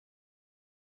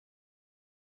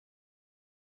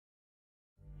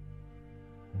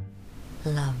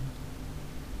Love,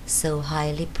 so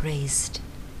highly praised,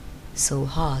 so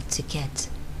hard to get.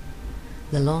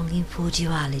 The longing for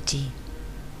duality,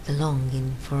 the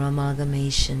longing for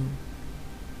amalgamation.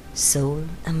 Soul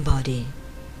and body,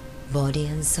 body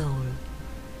and soul,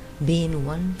 being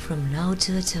one from now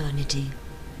to eternity,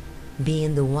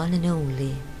 being the one and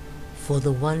only, for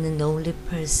the one and only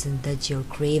person that your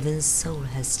craven soul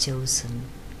has chosen.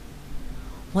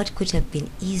 What could have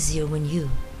been easier when you,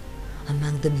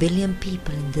 among the billion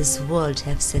people in this world,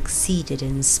 have succeeded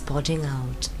in spotting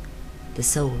out the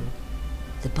soul,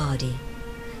 the body,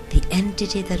 the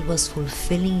entity that was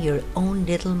fulfilling your own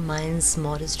little mind's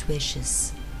modest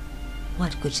wishes?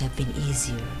 What could have been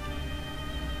easier?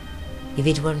 If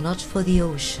it were not for the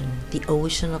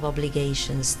ocean of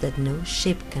obligations that no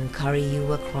ship can carry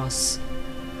you across,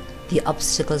 the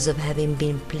obstacles of having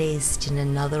been placed in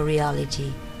another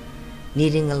reality,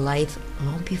 leading a life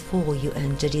long before you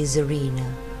entered his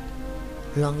arena,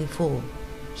 long before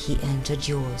he entered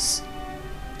yours,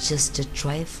 just a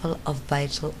trifle of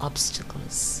vital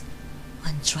obstacles,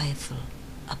 one trifle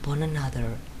upon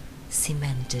another,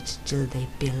 cemented till they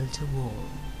built a wall.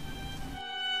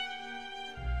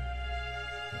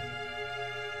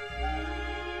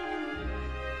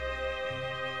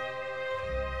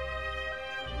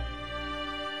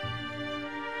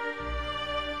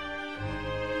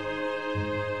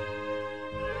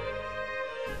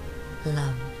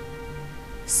 Love,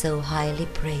 so highly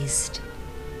praised,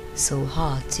 so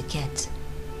hard to get.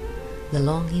 The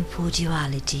longing for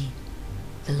duality,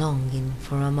 the longing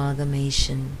for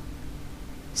amalgamation.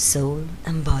 Soul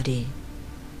and body,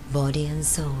 body and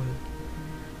soul,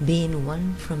 being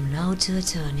one from now to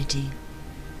eternity,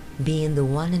 being the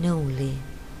one and only,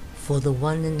 for the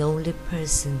one and only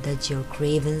person that your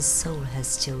craven soul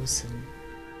has chosen.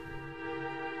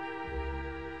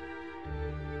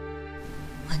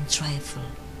 One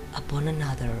trifle upon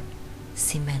another,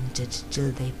 cemented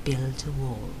till they built a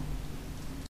wall.